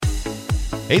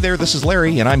Hey there, this is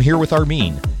Larry, and I'm here with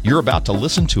Armin. You're about to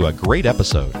listen to a great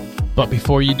episode. But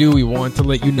before you do, we want to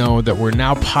let you know that we're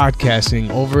now podcasting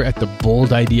over at the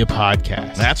Bold Idea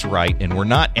Podcast. That's right, and we're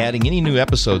not adding any new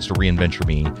episodes to Reinventure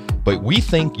Me, but we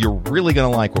think you're really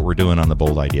going to like what we're doing on the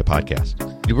Bold Idea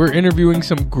Podcast. We're interviewing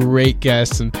some great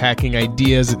guests and packing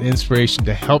ideas and inspiration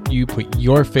to help you put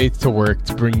your faith to work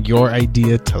to bring your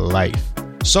idea to life.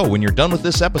 So when you're done with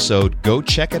this episode, go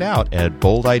check it out at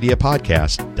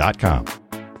boldideapodcast.com.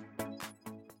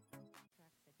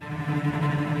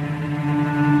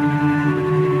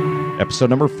 Episode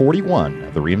number 41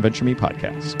 of the Reinventure Me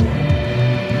podcast.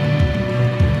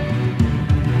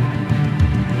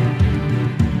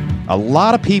 A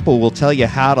lot of people will tell you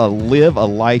how to live a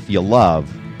life you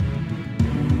love,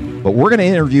 but we're going to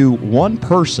interview one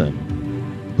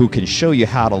person who can show you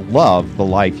how to love the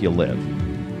life you live.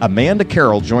 Amanda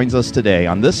Carroll joins us today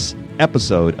on this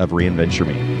episode of Reinventure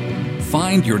Me.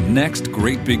 Find your next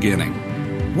great beginning.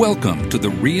 Welcome to the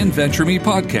Reinventure Me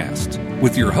podcast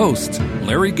with your hosts,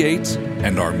 Larry Gates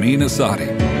and Armin Asadi.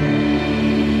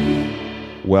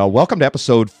 Well, welcome to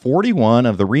episode 41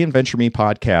 of the Reinventure Me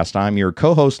podcast. I'm your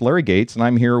co-host, Larry Gates, and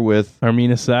I'm here with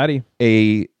Armin Asadi.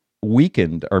 a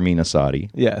weakened Armin Asadi.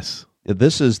 Yes.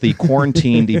 This is the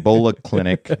quarantined Ebola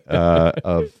clinic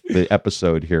of the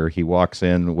episode here. He walks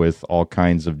in with all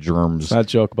kinds of germs. Not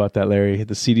joke about that, Larry.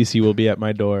 The CDC will be at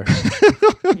my door.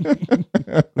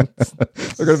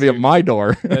 They're going to be at my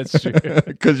door. That's true.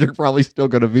 Because you're probably still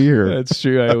going to be here. That's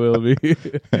true, I will be.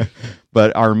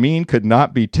 But Armin could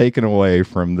not be taken away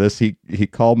from this. He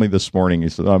called me this morning. He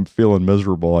said, I'm feeling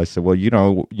miserable. I said, well, you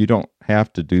don't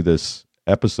have to do this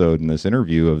episode in this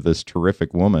interview of this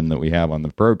terrific woman that we have on the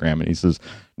program. And he says,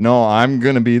 no, I'm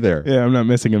going to be there. Yeah, I'm not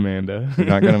missing Amanda. You're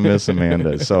not going to miss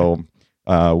Amanda. So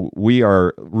we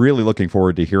are really looking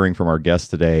forward to hearing from our guest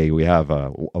today. We have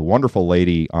a wonderful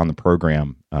lady on the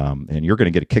program, and you're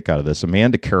going to get a kick out of this.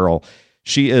 Amanda Carroll.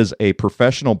 She is a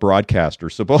professional broadcaster.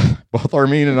 So both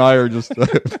Armin and I are just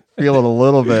feeling a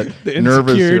little bit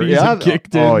nervous here. Yeah,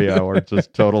 kicked in. Oh yeah, we're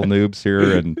just total noobs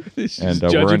here, and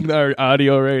judging our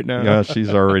audio right now. Yeah, she's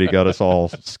already got us all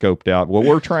scoped out. Well,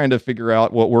 we're trying to figure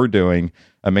out what we're doing.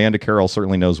 Amanda Carroll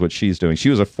certainly knows what she's doing. She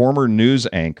was a former news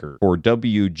anchor for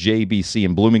WJBC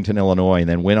in Bloomington, Illinois, and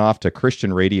then went off to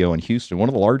Christian radio in Houston, one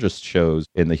of the largest shows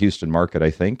in the Houston market, I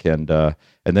think, and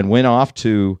then went off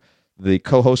to the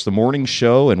co-host the morning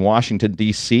show in Washington,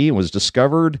 D.C., and was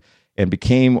discovered and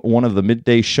became one of the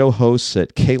midday show hosts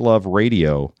at K-Love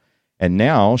Radio. And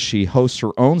now she hosts her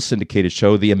own syndicated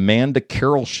show, The Amanda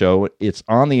Carroll Show. It's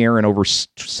on the air in over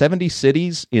 70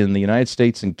 cities in the United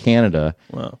States and Canada.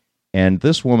 Wow. And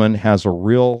this woman has a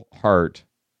real heart,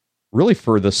 really,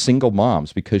 for the single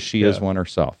moms, because she is one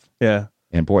herself. Yeah.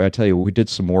 And boy, I tell you, we did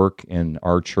some work in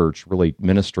our church really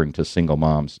ministering to single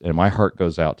moms, and my heart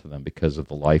goes out to them because of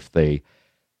the life they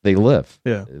live,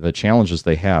 the challenges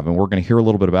they have, and we're going to hear a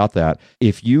little bit about that.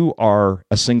 If you are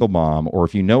a single mom, or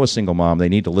if you know a single mom, they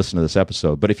need to listen to this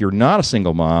episode. But if you're not a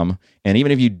single mom, and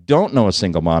even if you don't know a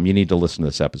single mom, you need to listen to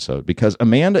this episode, because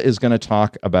Amanda is going to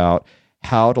talk about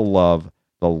how to love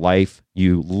the life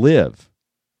you live.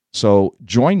 So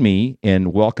join me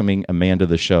in welcoming Amanda to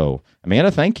the show.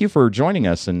 Amanda, thank you for joining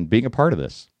us and being a part of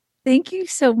this. Thank you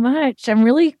so much. I'm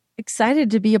really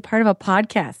excited to be a part of a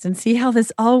podcast and see how this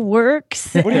all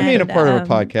works. What do you mean a part of a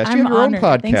podcast? You have your own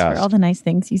podcast. Thanks for all the nice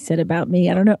things you said about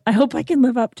me. I don't know. I hope I can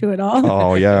live up to it all.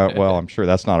 Oh, yeah. Well, I'm sure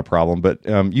that's not a problem. But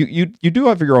you do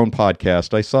have your own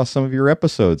podcast. I saw some of your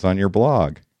episodes on your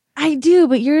blog. I do,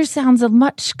 but yours sounds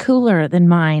much cooler than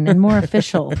mine and more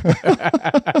official.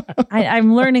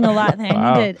 I'm learning a lot.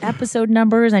 I need to episode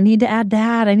numbers. I need to add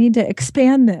that. I need to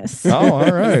expand this. Oh,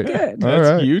 all right. Good.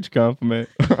 That's a huge compliment.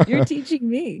 You're teaching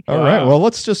me. All right. Well,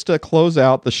 let's just close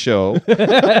out the show.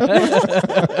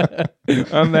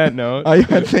 On that note, I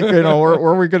think where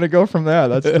are we going to go from that?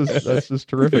 That's just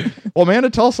terrific. Well, Amanda,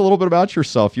 tell us a little bit about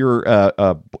yourself. You're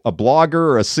a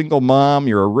blogger, a single mom.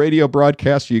 You're a radio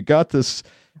broadcaster. You got this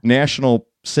national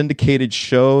syndicated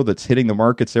show that's hitting the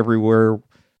markets everywhere.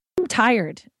 I'm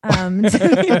tired. Well,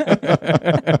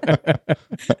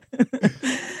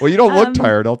 you don't look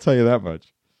tired, I'll tell you that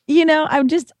much.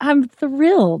 I'm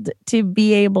thrilled to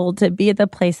be able to be at the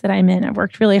place that I'm in. I've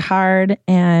worked really hard,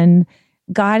 and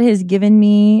God has given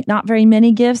me not very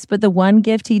many gifts, but the one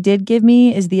gift he did give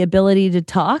me is the ability to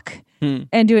talk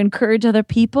and to encourage other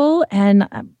people. And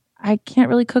I can't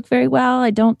really cook very well. I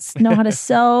don't know how to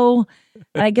sew.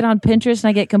 I get on Pinterest and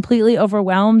I get completely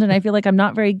overwhelmed, and I feel like I'm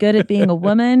not very good at being a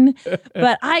woman,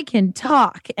 but I can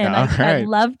talk, and I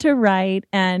love to write,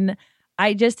 and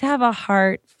I just have a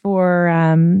heart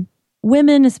for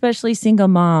women, especially single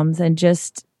moms, and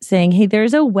just saying, hey,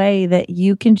 there's a way that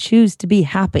you can choose to be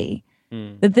happy.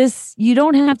 That you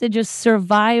don't have to just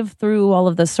survive through all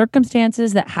of the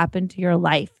circumstances that happen to your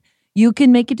life. You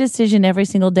can make a decision every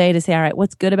single day to say, all right,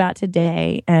 what's good about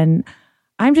today? And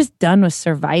I'm just done with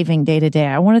surviving day to day.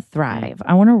 I want to thrive.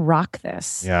 I want to rock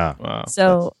this. Yeah. Wow.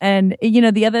 So, and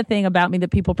the other thing about me that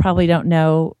people probably don't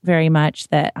know very much,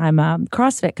 that I'm a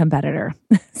CrossFit competitor.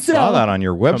 So Saw that on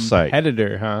your website.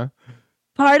 Competitor, huh?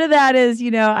 part of that is,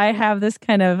 I have this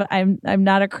kind of, I'm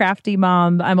not a crafty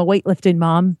mom. I'm a weightlifting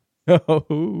mom.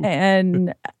 Oh,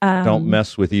 And Don't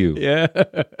mess with you. yeah.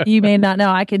 you may not know,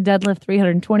 I can deadlift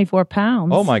 324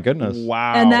 pounds. Oh my goodness.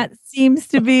 Wow. And that seems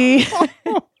to be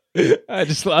I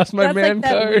just lost my that's man like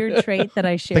that card. weird trait that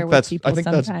I share with people. I think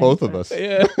sometimes. that's both of us.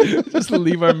 Yeah, just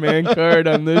leave our man card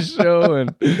on this show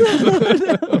and.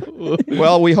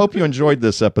 Well, we hope you enjoyed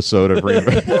this episode of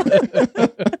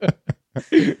Reinvent.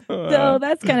 So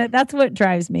that's what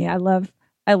drives me. I love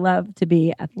to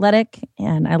be athletic,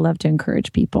 and I love to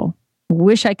encourage people.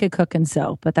 Wish I could cook and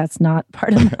sew, but that's not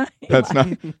part of my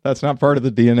That's not part of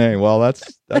the DNA. Well,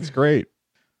 that's great.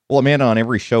 Well, Amanda, on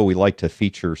every show, we like to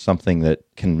feature something that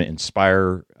can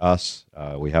inspire us.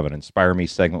 We have an Inspire Me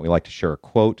segment. We like to share a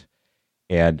quote.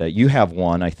 And you have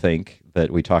one, I think,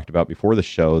 that we talked about before the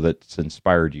show that's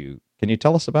inspired you. Can you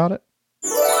tell us about it?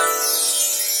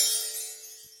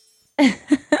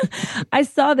 I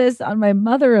saw this on my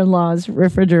mother-in-law's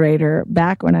refrigerator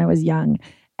back when I was young,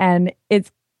 and it's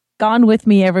gone with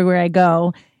me everywhere I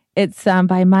go. It's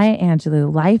by Maya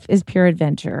Angelou. Life is pure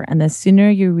adventure, and the sooner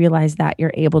you realize that,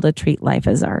 you're able to treat life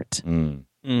as art. Mm.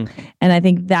 And I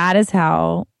think that is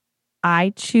how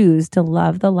I choose to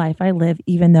love the life I live,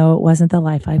 even though it wasn't the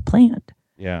life I planned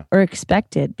Yeah. or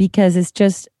expected, because it's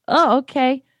just, oh,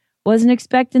 okay. Wasn't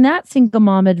expecting that single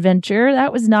mom adventure.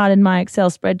 That was not in my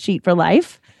Excel spreadsheet for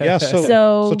life. Yeah.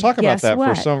 So talk about guess that what?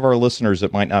 for some of our listeners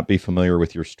that might not be familiar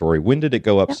with your story. When did it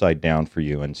go upside down for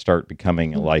you and start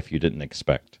becoming a life you didn't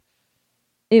expect?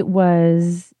 It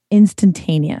was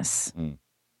instantaneous.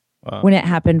 Wow. When it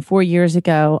happened 4 years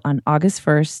ago on August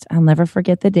 1st. I'll never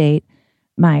forget the date.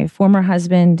 My former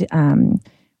husband,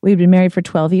 we'd been married for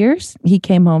 12 years. He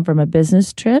came home from a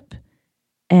business trip,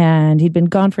 and he'd been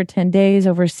gone for 10 days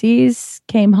overseas,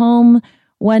 came home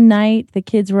one night. The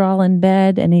kids were all in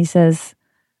bed, and he says,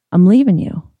 I'm leaving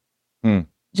you.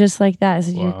 Just like that. I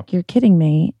said, Wow. you're kidding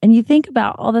me. And you think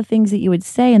about all the things that you would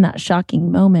say in that shocking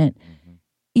moment.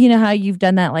 You know how you've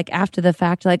done that like after the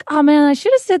fact, like, oh man, I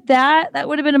should have said that. That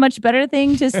would have been a much better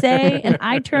thing to say. And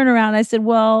I turn around and I said,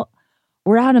 well,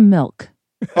 we're out of milk.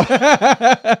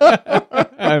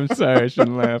 I'm sorry, I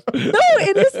shouldn't laugh. No,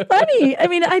 it is funny. I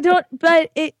mean, I don't,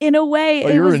 but in a way,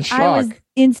 Well, you're in shock. I was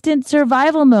instant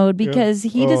survival mode because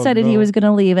he Oh, decided no. he was going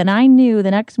to leave. And I knew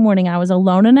the next morning I was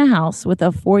alone in a house with a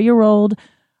 4-year-old,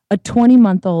 a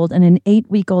 20-month-old, and an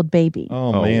 8-week-old baby.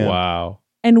 Oh, Oh, man. wow.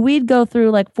 And we'd go through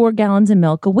like 4 gallons of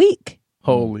milk a week.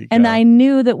 Holy And cow. I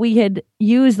knew that we had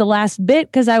used the last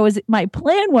bit because my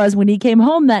plan was when he came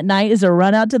home that night is to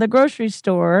run out to the grocery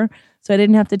store so I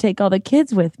didn't have to take all the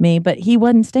kids with me, but he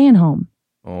wasn't staying home.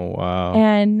 Oh, wow.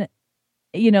 And,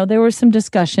 there were some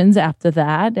discussions after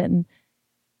that. And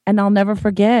I'll never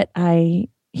forget,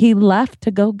 he left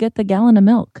to go get the gallon of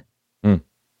milk.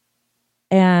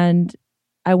 And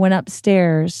I went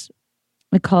upstairs.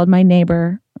 I called my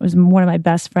neighbor. It was one of my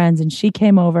best friends. And she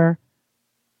came over.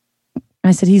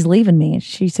 I said, he's leaving me. And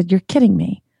she said, you're kidding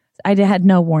me. I had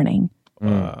no warning.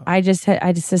 Wow. I just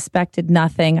suspected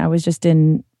nothing. I was just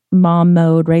in mom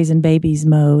mode, raising babies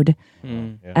mode.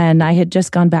 Mm. And I had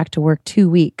just gone back to work 2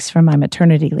 weeks from my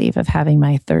maternity leave of having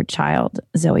my third child,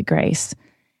 Zoe Grace.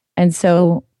 And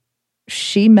so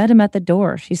she met him at the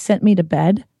door. She sent me to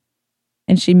bed,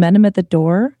 and she met him at the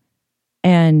door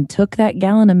and took that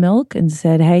gallon of milk and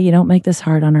said, hey, you don't make this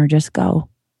hard on her, just go.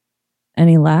 And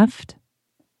he left.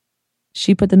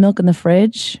 She put the milk in the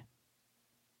fridge,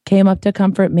 came up to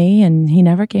comfort me, and he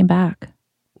never came back.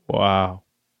 Wow.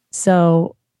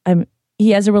 So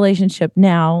he has a relationship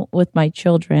now with my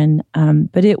children,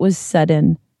 but it was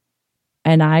sudden.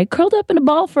 And I curled up in a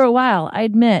ball for a while, I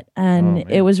admit, and Oh, man.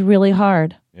 it was really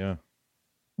hard. Yeah.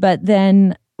 But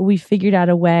then we figured out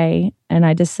a way, and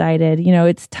I decided,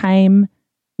 it's time.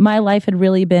 My life had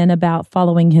really been about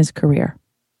following his career.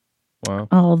 Wow.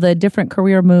 All the different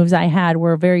career moves I had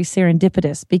were very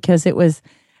serendipitous because it was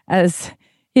as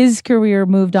his career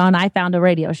moved on, I found a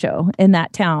radio show in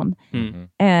that town. Mm.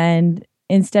 And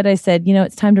instead I said,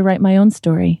 it's time to write my own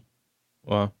story.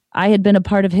 Wow. I had been a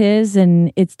part of his,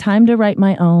 and it's time to write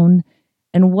my own.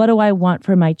 And what do I want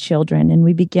for my children? And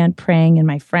we began praying, and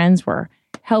my friends were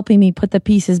helping me put the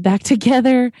pieces back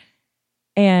together.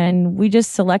 And we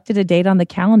just selected a date on the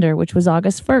calendar, which was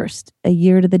August 1st, a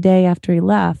year to the day after he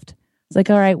left. It's like,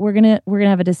 all right, we're gonna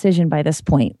have a decision by this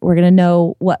point. We're gonna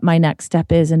know what my next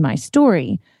step is in my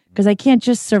story, because I can't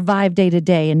just survive day to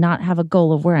day and not have a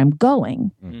goal of where I'm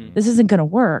going. Mhm. This isn't gonna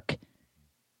work.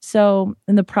 So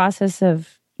in the process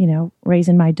of,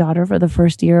 raising my daughter for the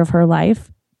first year of her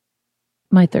life,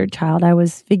 my third child, I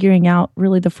was figuring out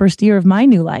really the first year of my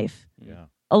new life Yeah.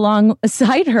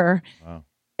 alongside her. Wow.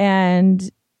 And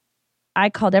I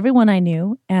called everyone I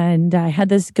knew, and I had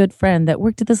this good friend that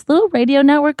worked at this little radio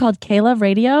network called K-Love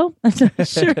Radio. I'm not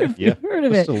sure if Yeah. you've heard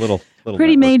of Just it. a little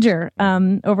Pretty network. major,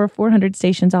 over 400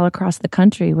 stations all across the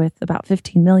country with about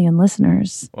 15 million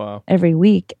listeners Wow. every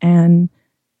week. And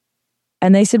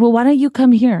they said, well, why don't you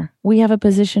come here? We have a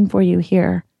position for you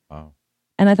here. Wow.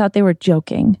 And I thought they were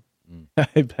joking.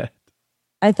 I bet.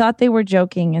 I thought they were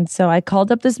joking. And so I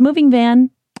called up this moving van.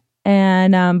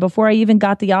 And before I even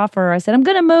got the offer, I said, I'm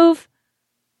going to move.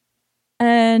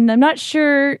 And I'm not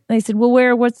sure. They said,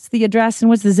 well, what's the address and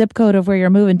what's the zip code of where you're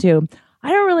moving to? I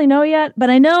don't really know yet, but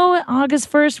I know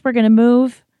August 1st, we're going to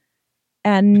move.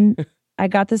 And I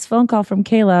got this phone call from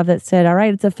K-Love that said, all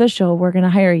right, it's official. We're going to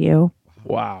hire you.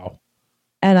 Wow.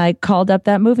 And I called up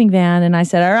that moving van and I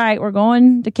said, all right, we're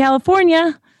going to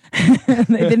California. They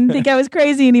didn't think I was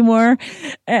crazy anymore.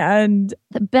 And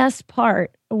the best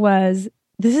part was,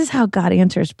 this is how God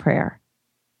answers prayer.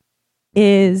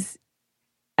 Is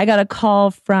I got a call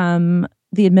from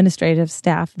the administrative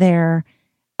staff there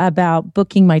about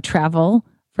booking my travel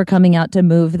for coming out to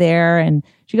move there. And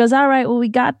she goes, all right, well, we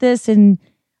got this. And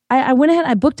I went ahead,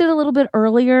 I booked it a little bit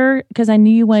earlier because I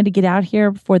knew you wanted to get out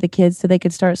here before the kids so they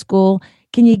could start school.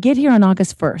 Can you get here on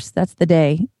August 1st? That's the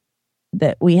day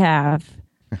that we have.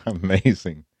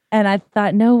 Amazing. And I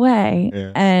thought, no way.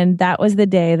 Yeah. And that was the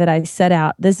day that I set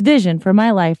out this vision for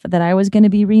my life that I was going to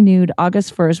be renewed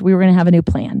August 1st. We were going to have a new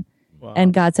plan. Wow.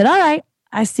 And God said, all right,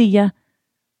 I see you.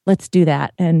 Let's do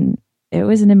that. And it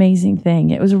was an amazing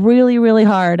thing. It was really, really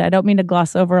hard. I don't mean to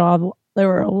gloss over all. There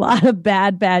were a lot of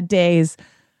bad days.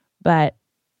 But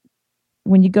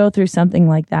when you go through something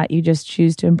like that, you just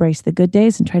choose to embrace the good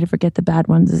days and try to forget the bad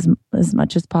ones as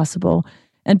much as possible.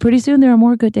 And pretty soon there are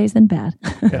more good days than bad.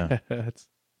 Yeah.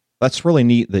 That's really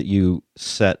neat that you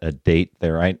set a date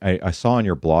there. I saw in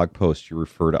your blog post you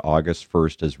refer to August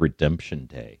 1st as Redemption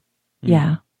Day.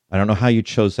 Yeah. I don't know how you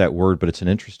chose that word, but it's an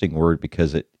interesting word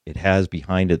because it has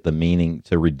behind it the meaning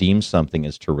to redeem something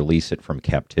is to release it from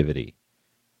captivity.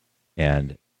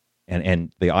 And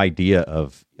the idea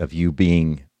of you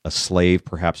being a slave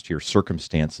perhaps to your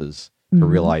circumstances to Mhm.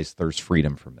 realize there's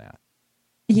freedom from that.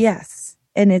 Yes.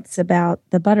 And it's about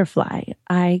the butterfly.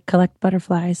 I collect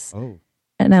butterflies. Oh.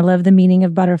 And I love the meaning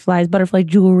of butterflies, butterfly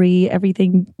jewelry,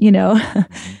 everything,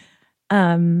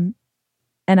 and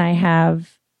I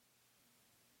have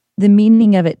the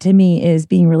meaning of it to me is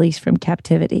being released from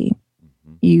captivity.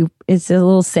 It's a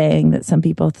little saying that some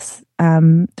people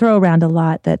throw around a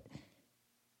lot that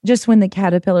just when the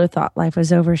caterpillar thought life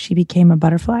was over, she became a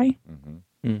butterfly.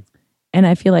 And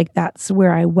I feel like that's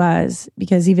where I was,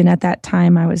 because even at that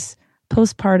time I was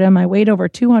postpartum. I weighed over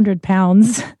 200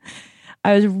 pounds.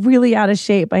 I was really out of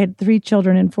shape. I had 3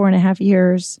 children in 4.5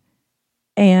 years,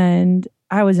 and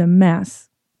I was a mess.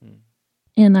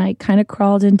 And I kind of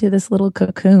crawled into this little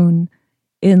cocoon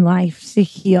in life to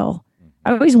heal.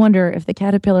 I always wonder if the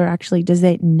caterpillar actually, does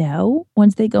it know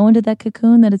once they go into that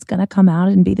cocoon that it's going to come out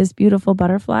and be this beautiful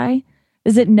butterfly?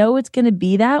 Does it know it's going to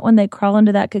be that when they crawl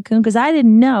into that cocoon? Because I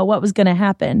didn't know what was going to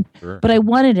happen, Sure. but I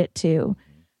wanted it to.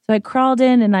 So I crawled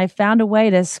in and I found a way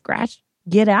to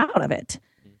get out of it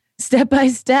step by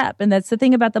step. And that's the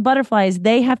thing about the butterflies.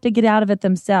 They have to get out of it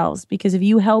themselves, because if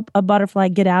you help a butterfly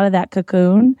get out of that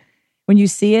cocoon, when you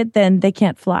see it, then they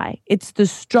can't fly. It's the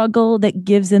struggle that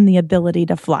gives them the ability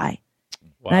to fly.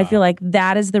 Wow. And I feel like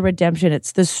that is the redemption.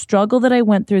 It's the struggle that I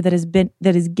went through that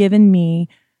has given me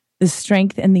the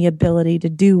strength and the ability to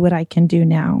do what I can do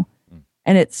now.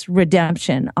 And it's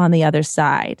redemption on the other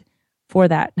side for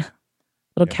that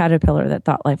little caterpillar that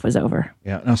thought life was over.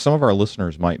 Yeah. Now, some of our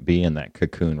listeners might be in that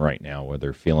cocoon right now where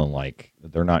they're feeling like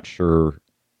they're not sure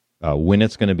when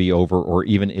it's going to be over or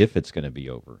even if it's going to be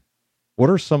over. What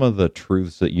are some of the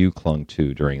truths that you clung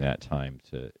to during that time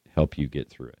to help you get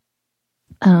through it?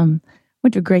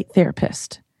 Went to a great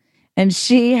therapist, and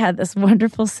she had this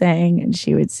wonderful saying, and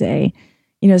she would say,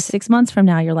 6 months from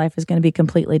now, your life is going to be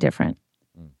completely different.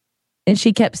 And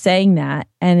she kept saying that,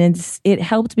 and it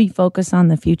helped me focus on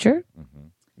the future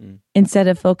instead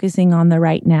of focusing on the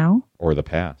right now Or the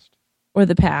past. If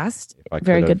I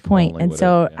Very could good have, point. only And would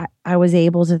so have, yeah. I was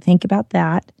able to think about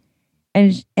that.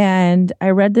 And I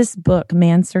read this book,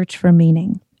 Man's Search for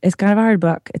Meaning. It's kind of a hard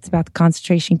book. It's about the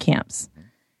concentration camps.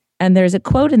 And there's a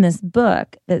quote in this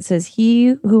book that says,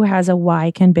 "He who has a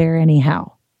why can bear any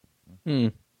how."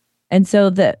 And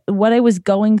so what I was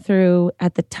going through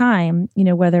at the time,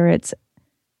 whether it's,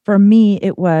 for me,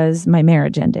 it was my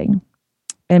marriage ending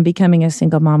and becoming a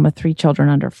single mom with 3 children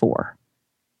under 4.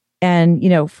 And,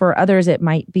 for others, it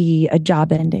might be a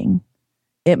job ending.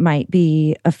 It might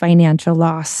be a financial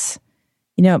loss.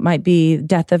 It might be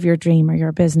death of your dream or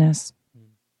your business.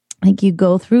 I think you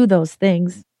go through those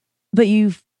things, but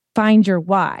you find your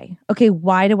why. Okay,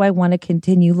 why do I want to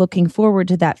continue looking forward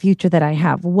to that future that I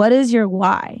have? What is your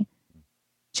why?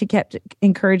 She kept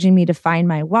encouraging me to find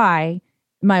my why.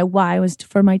 My why was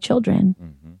for my children.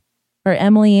 For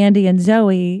Emily, Andy, and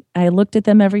Zoe, I looked at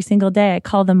them every single day. I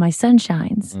call them my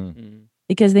sunshines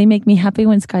because they make me happy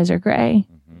when skies are gray.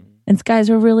 And skies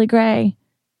were really gray.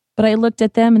 But I looked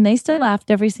at them and they still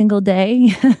laughed every single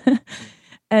day.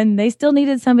 And they still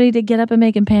needed somebody to get up and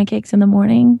make them pancakes in the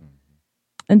morning.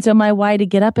 And so my why to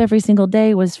get up every single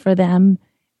day was for them.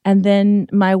 And then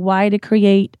my why to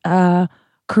create a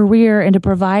career and to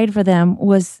provide for them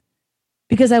was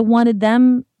because I wanted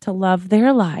them to love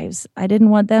their lives. I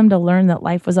didn't want them to learn that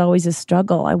life was always a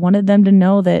struggle. I wanted them to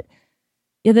know that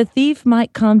the thief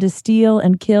might come to steal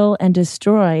and kill and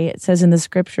destroy, it says in the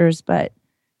scriptures, but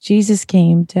Jesus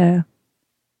came to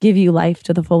give you life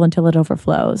to the full until it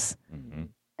overflows.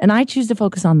 And I choose to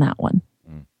focus on that one.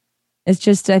 It's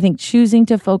just, I think, choosing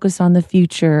to focus on the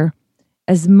future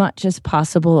as much as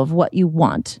possible of what you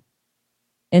want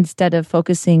instead of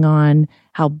focusing on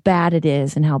how bad it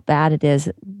is and how bad it is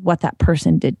what that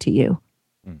person did to you.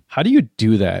 How do you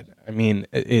do that? I mean,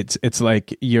 it's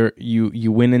like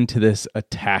you went into this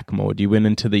attack mode. You went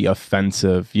into the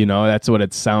offensive. That's what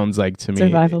it sounds like to me.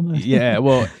 Survival mode. Yeah,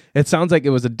 well, it sounds like it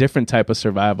was a different type of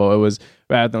survival. It was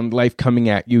rather than life coming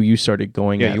at you, you started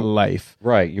going at life.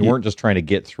 Right. You weren't just trying to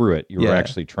get through it. You were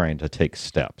actually trying to take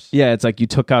steps. Yeah, it's like you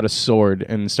took out a sword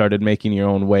and started making your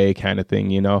own way kind of thing,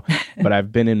 But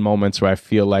I've been in moments where I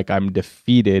feel like I'm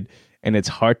defeated. And it's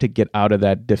hard to get out of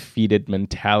that defeated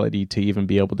mentality to even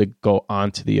be able to go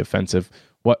on to the offensive.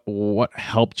 What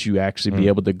helped you actually be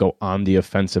able to go on the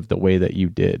offensive the way that you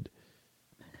did?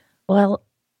 Well,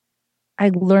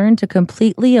 I learned to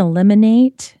completely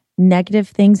eliminate negative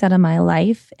things out of my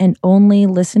life and only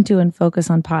listen to and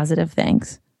focus on positive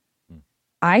things.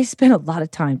 I spent a lot of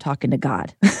time talking to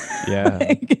God.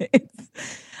 Yeah.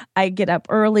 I get up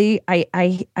early.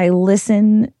 I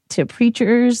listen to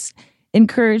preachers'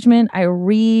 encouragement. I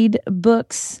read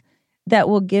books that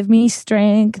will give me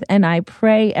strength, and I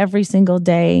pray every single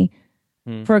day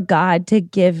for God to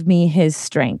give me his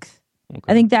strength. Okay.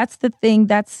 I think that's the thing.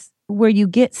 That's where you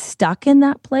get stuck in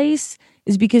that place,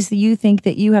 is because you think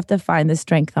that you have to find the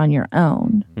strength on your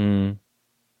own.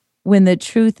 When the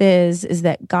truth is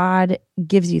that God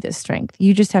gives you the strength.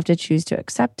 You just have to choose to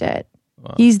accept it.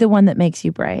 Wow. He's the one that makes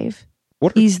you brave.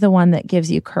 He's the one that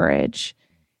gives you courage.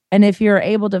 And if you're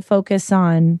able to focus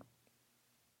on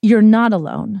you're not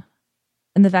alone,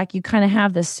 and the fact you kind of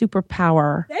have this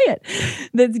superpower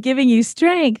that's giving you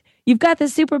strength, you've got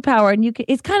this superpower, and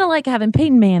it's kind of like having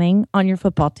Peyton Manning on your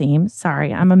football team.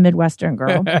 Sorry, I'm a Midwestern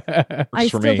girl. I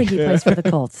still think he plays for the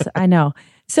Colts. I know.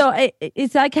 So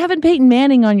it's like having Peyton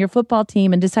Manning on your football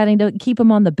team and deciding to keep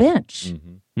him on the bench.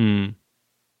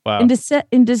 Wow. And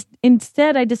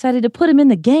instead, I decided to put him in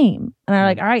the game. And I'm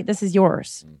like, all right, this is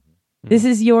yours. This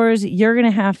is yours. You're going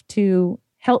to have to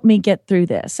help me get through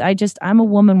this. I'm a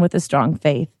woman with a strong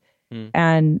faith.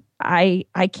 And I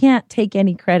can't take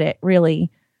any credit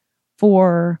really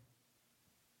for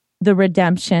the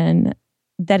redemption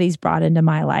that he's brought into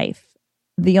my life.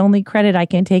 The only credit I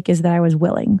can take is that I was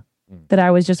willing, that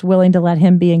I was just willing to let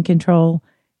him be in control.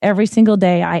 Every single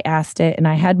day I asked it, and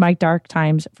I had my dark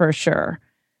times for sure.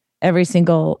 Every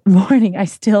single morning, I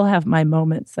still have my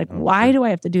moments. Like, why do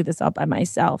I have to do this all by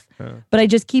myself? But I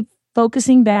just keep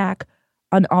focusing back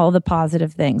on all the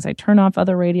positive things. I turn off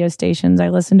other radio stations. I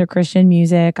listen to Christian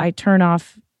music. I turn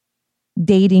off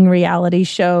dating reality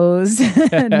shows.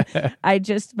 And I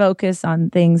just focus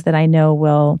on things that I know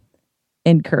will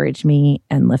encourage me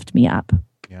and lift me up.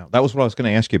 Yeah, that was what I was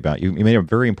going to ask you about. You made a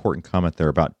very important comment there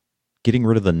about getting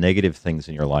rid of the negative things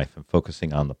in your life and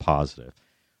focusing on the positive.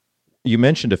 You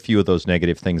mentioned a few of those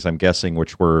negative things, I'm guessing,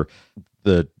 which were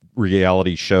the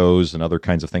reality shows and other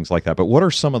kinds of things like that. But what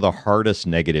are some of the hardest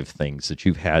negative things that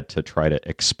you've had to try to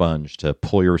expunge, to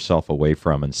pull yourself away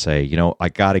from and say, I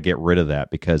got to get rid of that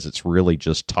because it's really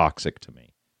just toxic to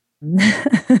me?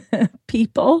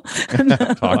 People.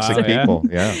 Toxic people,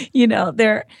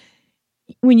 yeah.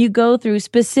 When you go through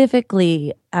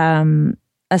specifically a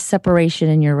separation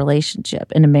in your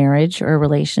relationship, in a marriage or a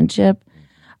relationship,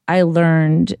 I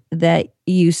learned that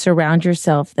you surround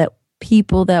yourself that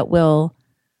people that will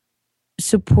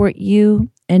support you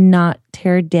and not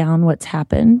tear down what's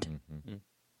happened. Mm-hmm.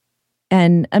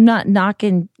 And I'm not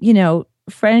knocking,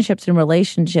 friendships and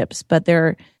relationships, but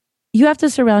you have to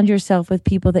surround yourself with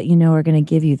people that you know are going to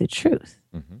give you the truth.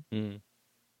 Mm-hmm.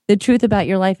 The truth about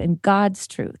your life and God's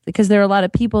truth. Because there are a lot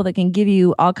of people that can give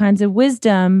you all kinds of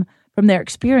wisdom from their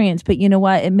experience, but you know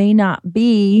what? It may not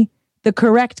be the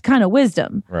correct kind of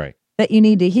wisdom. Right. That you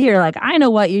need to hear. Like, I know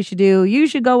what you should do. You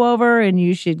should go over and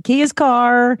you should key his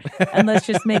car and let's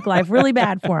just make life really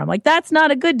bad for him. Like, that's not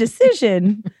a good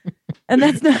decision. And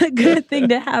that's not a good thing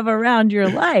to have around your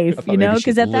life,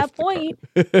 because at that point,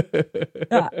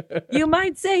 you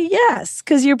might say yes,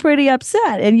 because you're pretty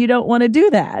upset and you don't want to do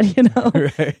that,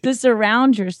 Right. To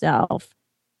surround yourself.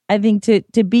 I think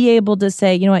to be able to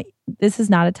say, you know what, this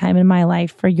is not a time in my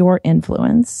life for your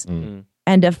influence. Mm.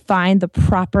 And to find the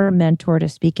proper mentor to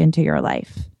speak into your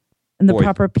life and the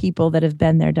proper people that have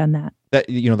been there, done that. That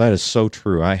is so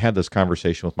true. I had this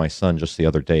conversation with my son just the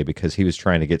other day because he was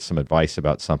trying to get some advice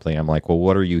about something. I'm like, well,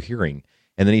 what are you hearing?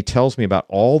 And then he tells me about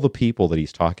all the people that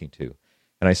he's talking to.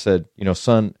 And I said,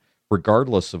 son,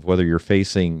 regardless of whether you're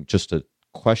facing just a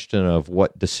question of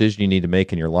what decision you need to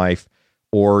make in your life,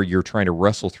 or you're trying to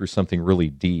wrestle through something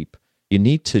really deep, you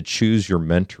need to choose your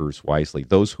mentors wisely,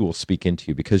 those who will speak into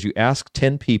you, because you ask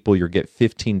 10 people, you'll get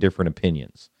 15 different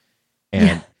opinions.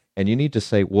 And you need to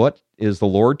say, what is the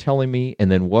Lord telling me? And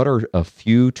then what are a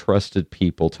few trusted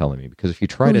people telling me? Because if you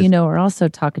try to... we're also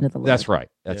talking to the Lord. That's right.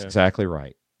 That's exactly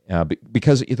right.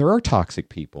 Because there are toxic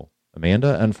people,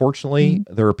 Amanda. Unfortunately,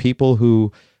 there are people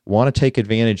who want to take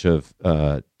advantage of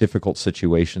difficult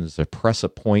situations to press a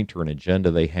point or an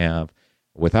agenda they have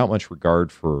without much regard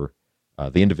for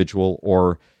the individual,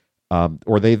 or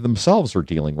they themselves are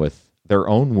dealing with their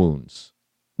own wounds,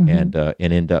 and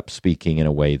end up speaking in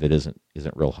a way that isn't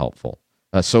real helpful.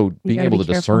 So being able to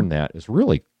discern that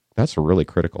that's a really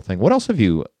critical thing. What else have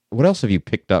you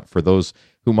picked up for those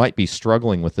who might be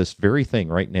struggling with this very thing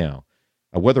right now?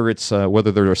 Whether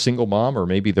they're a single mom, or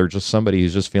maybe they're just somebody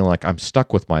who's just feeling like, I'm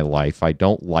stuck with my life. I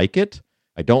don't like it.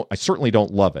 I certainly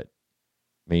don't love it.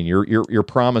 I mean, your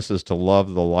promise is to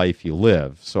love the life you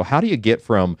live. So how do you get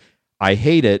from I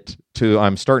hate it to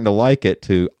I'm starting to like it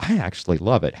to I actually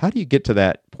love it? How do you get to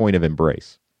that point of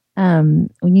embrace? When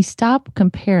you stop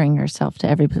comparing yourself to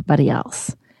everybody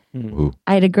else. Ooh.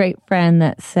 I had a great friend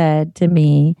that said to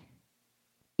me,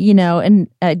 and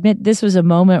I admit this was a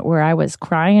moment where I was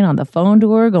crying on the phone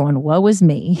to her going, woe is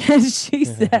me. And she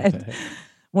said,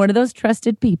 one of those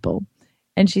trusted people.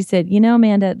 And she said,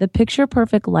 Amanda, the picture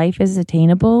perfect life is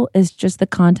attainable. Is just the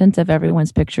contents of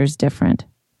everyone's picture is different.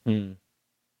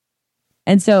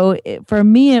 And so for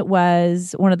me, it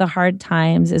was one of the hard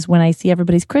times is when I see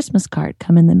everybody's Christmas card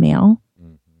come in the mail.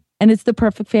 And it's the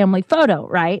perfect family photo,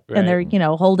 right? And they're,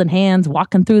 holding hands,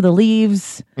 walking through the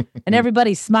leaves, and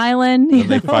everybody's smiling. And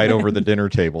they fight over the dinner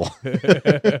table.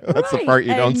 That's the part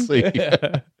you don't see.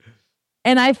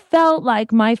 And I felt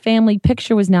like my family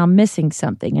picture was now missing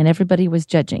something and everybody was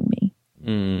judging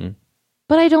me.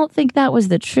 But I don't think that was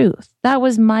the truth. That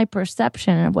was my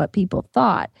perception of what people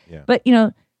thought. Yeah. But,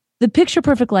 the picture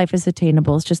perfect life is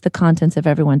attainable. It's just the contents of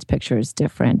everyone's picture is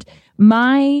different.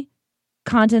 My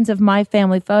contents of my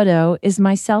family photo is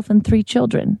myself and 3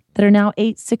 children that are now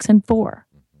 8, 6, and 4.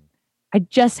 I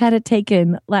just had it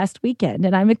taken last weekend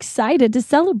and I'm excited to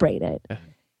celebrate it.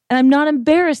 And I'm not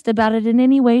embarrassed about it in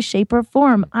any way, shape, or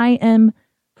form. I am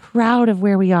proud of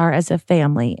where we are as a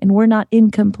family, and we're not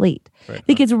incomplete. Right. I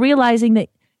think it's realizing that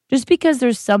just because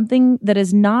there's something that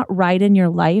is not right in your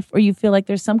life, or you feel like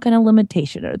there's some kind of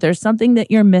limitation, or there's something that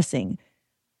you're missing,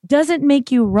 doesn't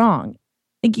make you wrong.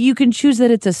 Like, you can choose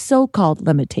that it's a so-called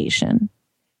limitation,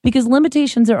 because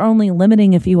limitations are only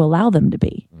limiting if you allow them to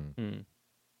be.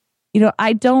 Mm-hmm.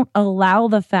 I don't allow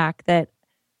the fact that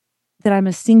I'm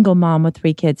a single mom with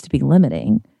 3 kids to be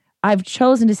limiting. I've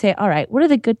chosen to say, all right, what are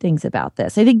the good things about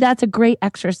this? I think that's a great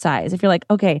exercise. If you're like,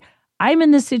 okay, I'm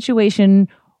in this situation,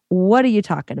 what are you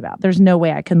talking about? There's no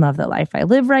way I can love the life I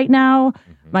live right now.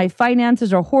 Mm-hmm. My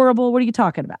finances are horrible. What are you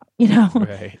talking about?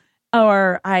 Right.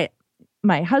 Or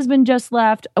my husband just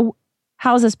left.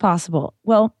 How's this possible?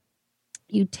 Well,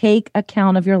 you take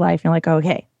account of your life and you're like,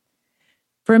 okay,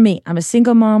 for me, I'm a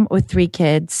single mom with 3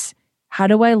 kids. How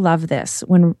do I love this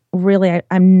when really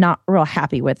I'm not real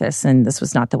happy with this and this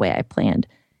was not the way I planned?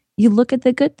 You look at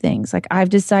the good things. Like, I've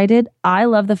decided I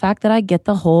love the fact that I get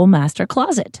the whole master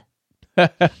closet.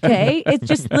 Okay? It's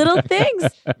just little things.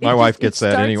 My wife gets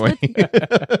that anyway.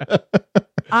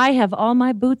 I have all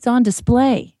my boots on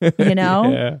display,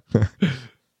 Yeah.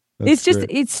 It's just,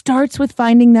 it starts with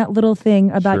finding that little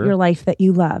thing about Sure. your life that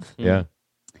you love. Yeah.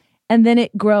 And then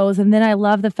it grows. And then I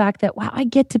love the fact that, wow, I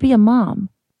get to be a mom.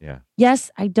 Yeah.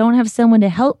 Yes, I don't have someone to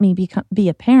help me be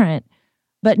a parent,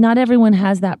 but not everyone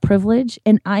has that privilege.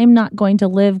 And I'm not going to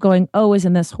live going, oh,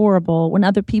 isn't this horrible, when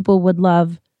other people would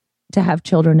love to have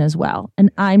children as well. And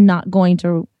I'm going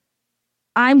to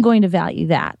value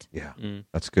that. Yeah.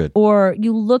 That's good. Or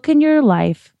you look in your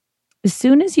life, as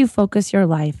soon as you focus your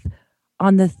life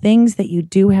on the things that you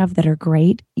do have that are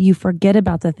great, you forget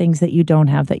about the things that you don't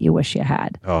have that you wish you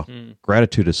had. Oh,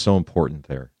 gratitude is so important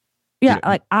there. Yeah,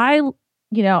 like I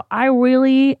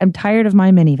really am tired of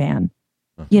my minivan,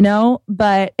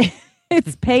 but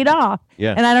it's paid off.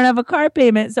 Yeah. And I don't have a car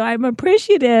payment, so I'm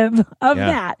appreciative of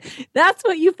that. That's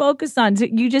what you focus on. So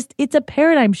it's a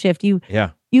paradigm shift. You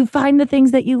find the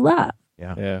things that you love.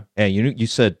 Yeah. And you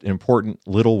said an important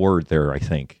little word there, I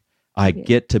think. I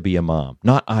get to be a mom.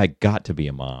 Not I got to be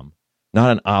a mom. Not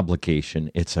an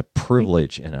obligation. It's a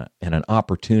privilege and an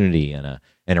opportunity and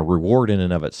a reward in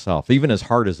and of itself. Even as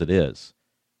hard as it is,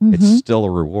 it's still a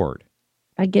reward.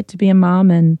 I get to be a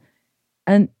mom and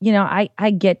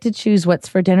I get to choose what's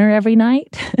for dinner every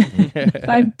night. If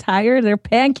I'm tired, they're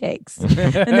pancakes. And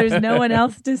there's no one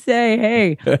else to say,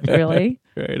 hey, really?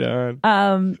 Right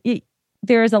on.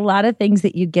 There's a lot of things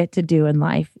that you get to do in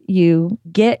life. You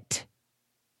get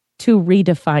to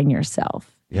redefine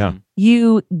yourself. Yeah.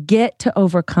 You get to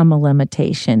overcome a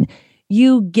limitation.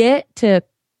 You get to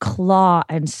claw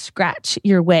and scratch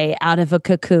your way out of a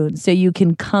cocoon so you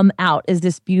can come out as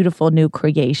this beautiful new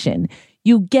creation.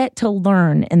 You get to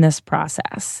learn in this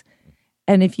process.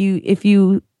 And if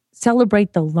you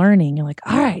celebrate the learning, you're like,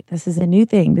 all right, this is a new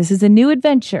thing. This is a new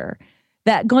adventure.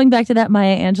 That going back to that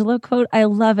Maya Angelou quote, I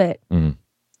love it.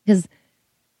 Because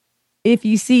if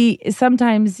you see,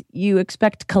 sometimes you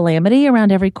expect calamity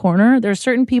around every corner. There are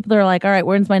certain people that are like, all right,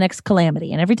 when's my next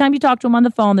calamity? And every time you talk to them on the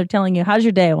phone, they're telling you, how's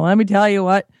your day? Well, let me tell you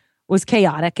what was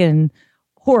chaotic and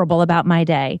horrible about my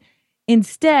day.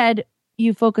 Instead,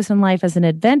 you focus on life as an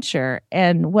adventure,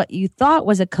 and what you thought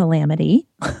was a calamity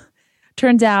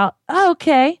turns out, oh,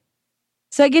 okay,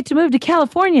 so I get to move to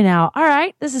California now. All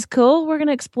right, this is cool. We're going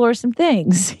to explore some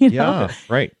things. Yeah,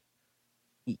 right.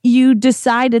 You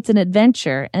decide it's an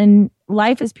adventure, and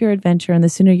life is pure adventure. And the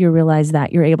sooner you realize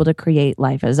that, you're able to create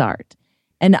life as art.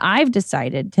 And I've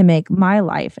decided to make my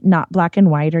life not black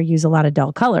and white or use a lot of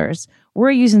dull colors.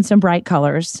 We're using some bright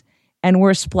colors, and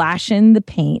we're splashing the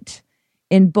paint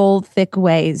in bold, thick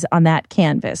ways on that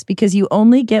canvas, because you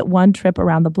only get one trip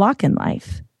around the block in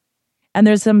life. And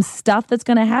there's some stuff that's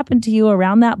going to happen to you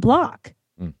around that block.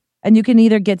 And you can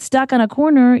either get stuck on a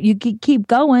corner, you can keep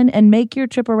going and make your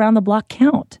trip around the block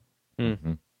count.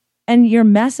 And your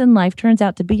mess in life turns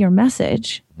out to be your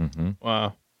message.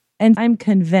 Wow. And I'm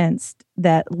convinced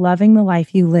that loving the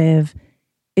life you live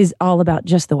is all about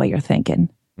just the way you're thinking.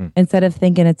 Instead of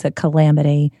thinking it's a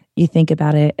calamity, you think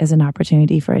about it as an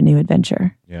opportunity for a new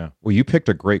adventure. Yeah. Well, you picked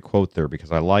a great quote there,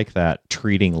 because I like that,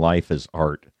 treating life as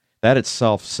art. That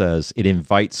itself says it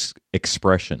invites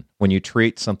expression. When you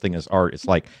treat something as art, it's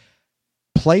like,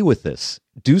 play with this,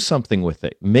 do something with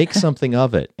it, make something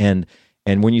of it. And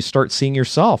when you start seeing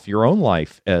yourself, your own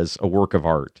life, as a work of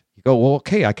art, you go, well,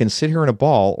 okay, I can sit here in a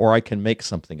ball, or I can make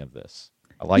something of this.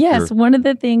 I like one of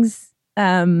the things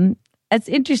that's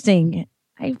interesting.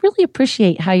 I really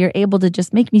appreciate how you're able to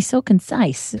just make me so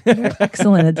concise. You're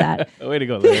excellent at that. Way to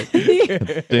go,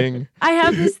 Larry. Ding. I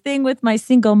have this thing with my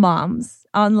single moms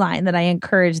online that I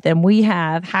encourage them. We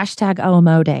have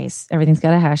 #OMO days. Everything's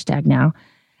got a hashtag now.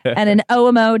 And an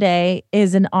OMO day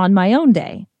is an on my own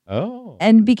day. Oh.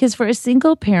 And because for a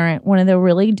single parent, one of the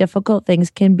really difficult things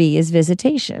can be is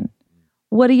visitation.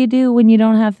 What do you do when you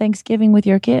don't have Thanksgiving with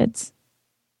your kids?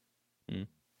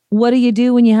 What do you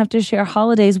do when you have to share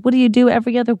holidays? What do you do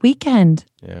every other weekend?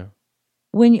 Yeah.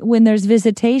 When there's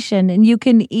visitation, and you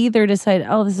can either decide,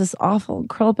 oh, this is awful, and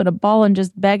curl up in a ball and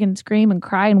just beg and scream and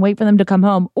cry and wait for them to come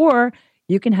home. Or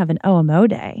you can have an OMO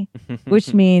day,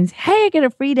 which means, hey, I get a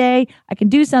free day. I can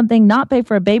do something, not pay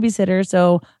for a babysitter.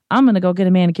 So I'm going to go get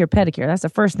a manicure, pedicure. That's the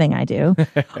first thing I do.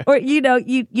 Or,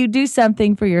 you do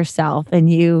something for yourself, and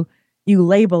you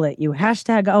label it, you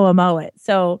 #OMO it.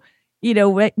 So,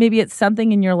 maybe it's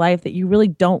something in your life that you really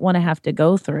don't want to have to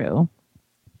go through.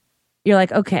 You're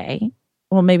like, okay,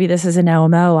 well, maybe this is an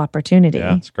OMO opportunity.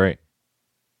 Yeah, it's great.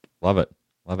 Love it.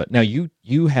 Love it. Now,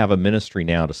 you have a ministry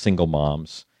now to single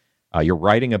moms. You're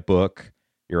writing a book.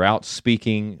 You're out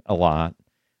speaking a lot.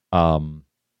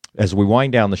 As we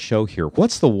wind down the show here,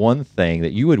 what's the one thing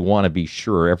that you would want to be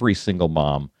sure every single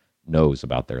mom knows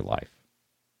about their life?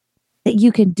 That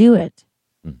you can do it.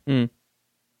 That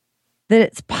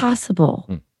it's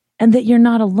possible. and that you're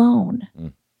not alone.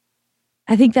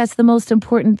 I think that's the most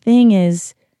important thing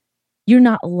is you're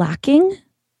not lacking.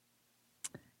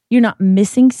 You're not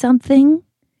missing something.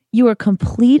 You are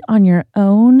complete on your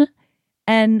own.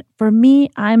 And for me,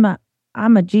 I'm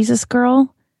a Jesus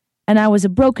girl, and I was a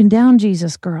broken down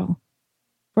Jesus girl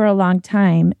for a long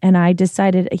time. And I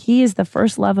decided he is the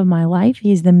first love of my life.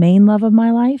 He's the main love of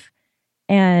my life.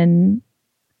 And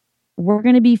we're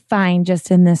going to be fine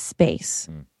just in this space.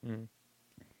 Mm-hmm.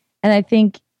 And I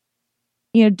think,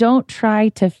 don't try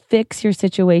to fix your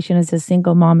situation as a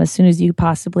single mom as soon as you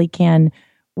possibly can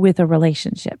with a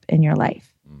relationship in your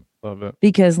life. Love it.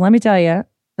 Because let me tell you,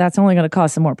 that's only going to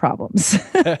cause some more problems.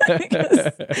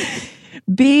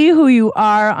 Be who you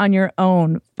are on your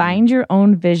own. Find your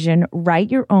own vision. Write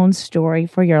your own story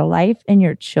for your life and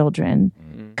your children.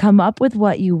 Mm-hmm. Come up with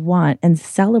what you want and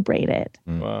celebrate it.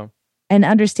 Wow. And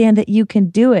understand that you can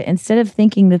do it instead of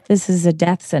thinking that this is a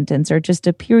death sentence or just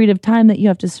a period of time that you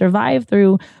have to survive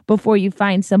through before you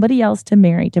find somebody else to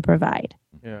marry to provide.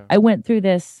 Yeah. I went through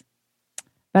this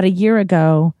about a year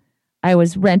ago. I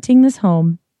was renting this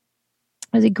home.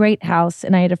 It was a great house.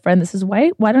 And I had a friend that says,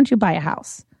 why don't you buy a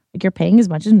house? Like, you're paying as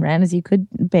much in rent as you could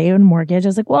pay in mortgage. I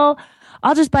was like, well,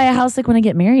 I'll just buy a house like when I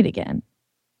get married again.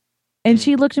 And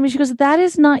she looked at me, she goes, that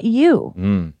is not you.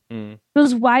 She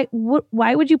goes, why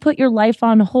would you put your life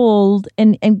on hold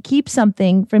and keep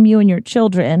something from you and your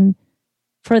children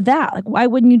for that? Like, why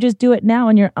wouldn't you just do it now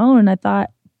on your own? And I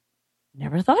thought,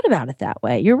 never thought about it that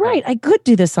way. You're right. I could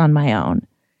do this on my own.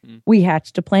 We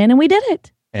hatched a plan and we did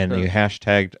it. And you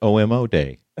hashtagged OMO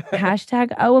Day.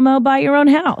 Hashtag OMO buy your own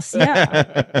house.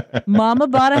 Yeah. Mama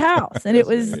bought a house. And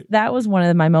that was one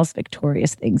of my most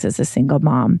victorious things as a single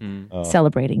mom,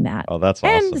 celebrating that. Oh, that's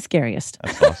awesome. And the scariest.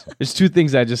 That's awesome. There's two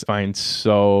things I just find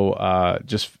so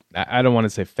I don't want to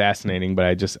say fascinating,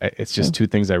 but it's just two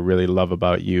things I really love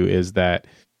about you is that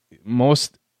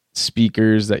most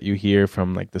speakers that you hear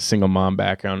from like the single mom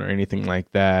background or anything like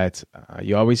that,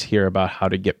 you always hear about how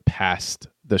to get past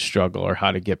the struggle or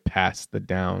how to get past the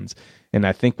downs. And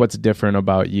I think what's different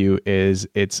about you is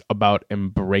it's about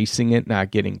embracing it,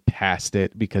 not getting past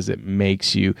it, because it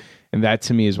makes you. And that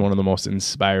to me is one of the most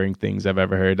inspiring things I've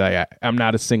ever heard. I'm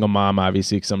not a single mom,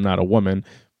 obviously, because I'm not a woman.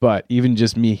 But even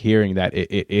just me hearing that,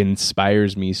 it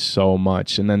inspires me so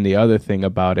much. And then the other thing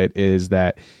about it is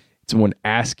that someone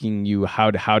asking you how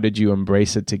did you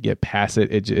embrace it to get past it,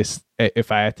 it just,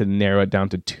 if I had to narrow it down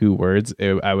to two words,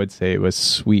 I would say it was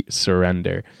sweet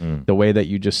surrender. The way that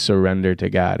you just surrender to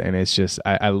God. And it's just,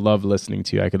 I love listening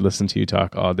to you. I could listen to you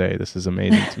talk all day. This is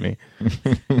amazing to me.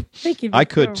 Thank you. I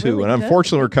could too. Really, and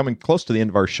unfortunately, we're coming close to the end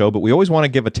of our show, but we always want to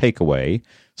give a takeaway.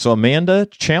 So Amanda,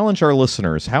 challenge our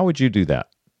listeners. How would you do that?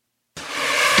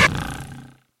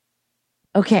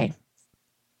 Okay.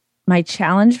 My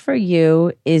challenge for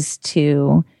you is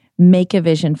to make a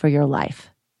vision for your life,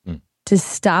 to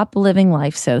stop living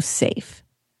life so safe.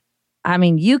 I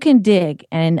mean, you can dig,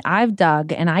 and I've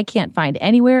dug, and I can't find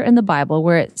anywhere in the Bible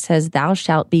where it says thou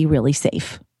shalt be really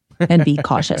safe and be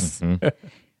cautious.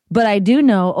 But I do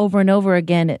know over and over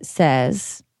again it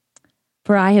says,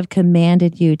 for I have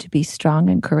commanded you to be strong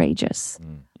and courageous.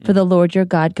 For the Lord your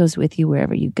God goes with you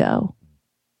wherever you go.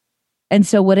 And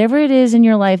so whatever it is in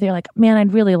your life, they're like, man,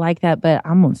 I'd really like that, but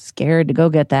I'm scared to go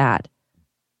get that.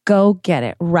 Go get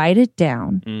it. Write it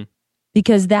down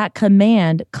because that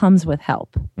command comes with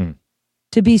help.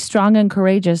 To be strong and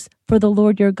courageous, for the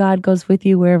Lord your God goes with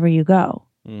you wherever you go.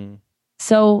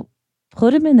 So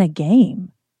put him in the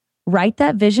game. Write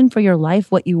that vision for your life,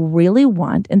 what you really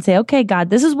want, and say, okay, God,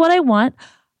 this is what I want.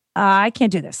 I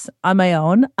can't do this on my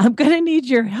own. I'm going to need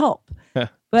your help.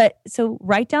 But so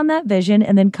write down that vision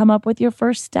and then come up with your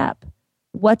first step.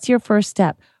 What's your first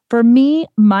step? For me,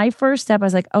 my first step, I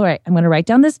was like, all right, I'm going to write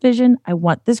down this vision. I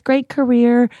want this great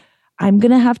career. I'm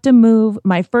going to have to move.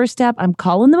 My first step, I'm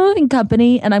calling the moving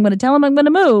company and I'm going to tell them I'm going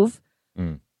to move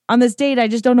on this date. I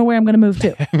just don't know where I'm going to move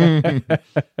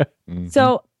to.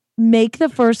 So make the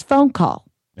first phone call.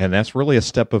 And that's really a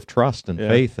step of trust and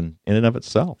faith in and of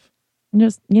itself.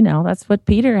 Just, that's what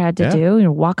Peter had to do.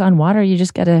 Walk on water. You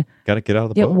just got to get out of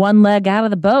the get boat. one leg out of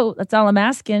the boat. That's all I'm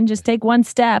asking. Just take one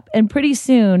step. And pretty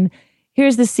soon,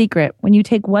 here's the secret. When you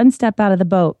take one step out of the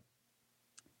boat,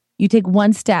 you take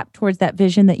one step towards that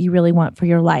vision that you really want for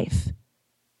your life.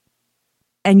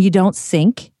 And you don't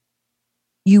sink.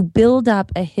 You build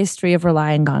up a history of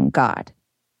relying on God.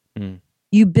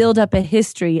 You build up a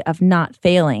history of not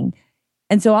failing.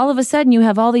 And so all of a sudden, you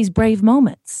have all these brave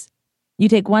moments. You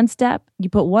take one step, you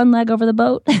put one leg over the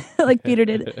boat, like Peter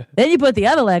did. Then you put the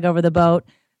other leg over the boat.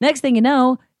 Next thing you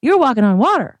know, you're walking on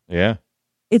water. Yeah.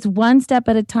 It's one step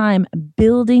at a time,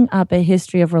 building up a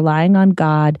history of relying on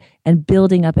God and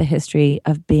building up a history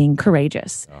of being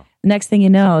courageous. Oh. The next thing you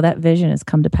know, that vision has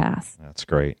come to pass. That's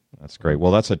great. That's great.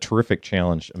 Well, that's a terrific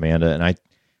challenge, Amanda. And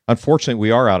unfortunately,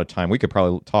 we are out of time. We could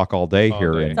probably talk all day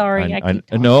here. day. And Sorry, I keep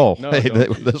talking. No, No,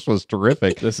 this was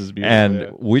terrific. This is beautiful. And yeah.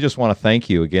 we just want to thank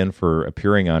you again for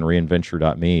appearing on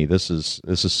reinventure.me. This is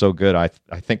so good. I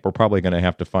think we're probably going to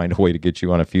have to find a way to get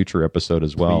you on a future episode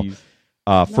as well. Please.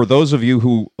 For those of you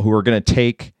who are going to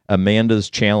take Amanda's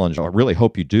challenge, I really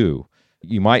hope you do.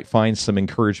 You might find some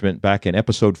encouragement back in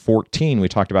episode 14. We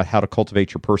talked about how to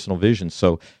cultivate your personal vision.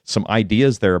 So some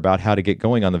ideas there about how to get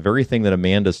going on the very thing that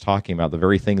Amanda's talking about, the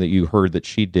very thing that you heard that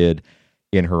she did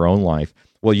in her own life.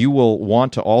 Well, you will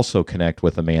want to also connect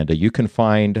with Amanda. You can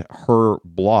find her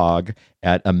blog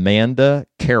at Amanda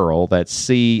Carroll, that's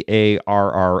CARROLL.org.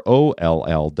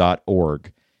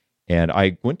 And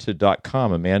I went to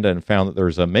 .com, Amanda, and found that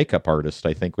there's a makeup artist,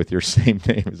 I think, with your same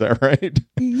name. Is that right?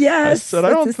 Yes. I said, I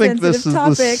don't think this is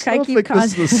the same. I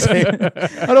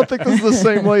don't think this is the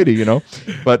same lady, you know.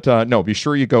 But no, be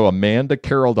sure you go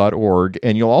amandacarroll.org,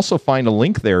 and you'll also find a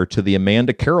link there to the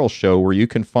Amanda Carroll Show, where you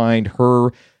can find her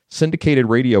syndicated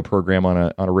radio program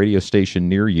on a radio station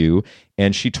near you.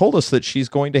 And she told us that she's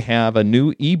going to have a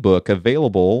new ebook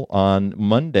available on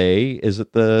Monday. Is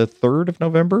it the 3rd of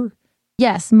November?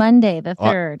 Yes, Monday the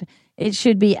 3rd. It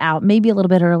should be out, maybe a little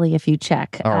bit early if you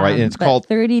check. All right, and it's but called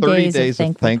 30 Days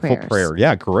of Thankful Prayer.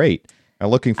 Yeah, great. I'm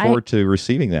looking forward to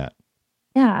receiving that.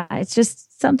 Yeah, it's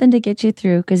just something to get you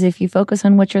through, because if you focus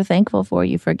on what you're thankful for,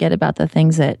 you forget about the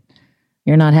things that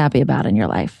you're not happy about in your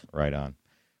life. Right on.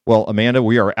 Well, Amanda,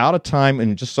 we are out of time,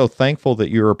 and just so thankful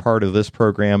that you're a part of this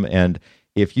program. And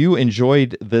if you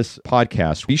enjoyed this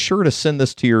podcast, be sure to send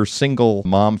this to your single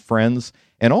mom friends,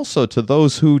 and also to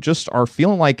those who just are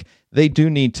feeling like they do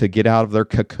need to get out of their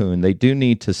cocoon. They do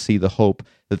need to see the hope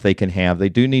that they can have. They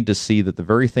do need to see that the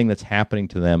very thing that's happening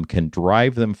to them can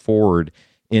drive them forward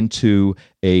into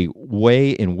a way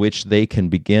in which they can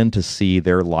begin to see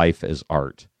their life as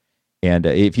art. And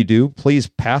if you do, please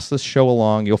pass this show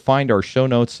along. You'll find our show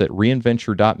notes at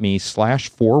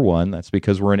reinventure.me/41. That's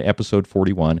because we're in episode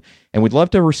 41. And we'd love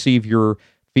to receive your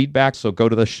feedback. So go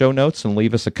to the show notes and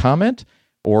leave us a comment,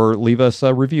 or leave us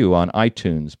a review on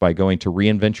iTunes by going to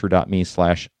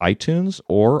reinventure.me/iTunes,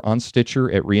 or on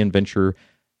Stitcher at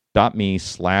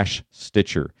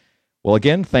reinventure.me/Stitcher. Well,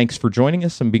 again, thanks for joining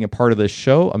us and being a part of this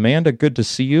show. Amanda, good to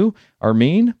see you.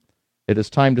 Armin, it is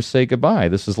time to say goodbye.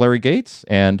 This is Larry Gates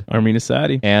and Armin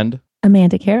Asadi. And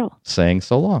Amanda Carroll. Saying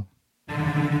so long.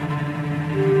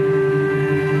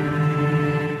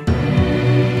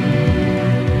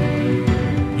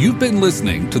 You've been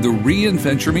listening to the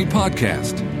Reinventure Me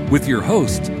podcast with your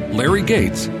hosts, Larry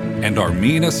Gates and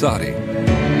Armin Asadi.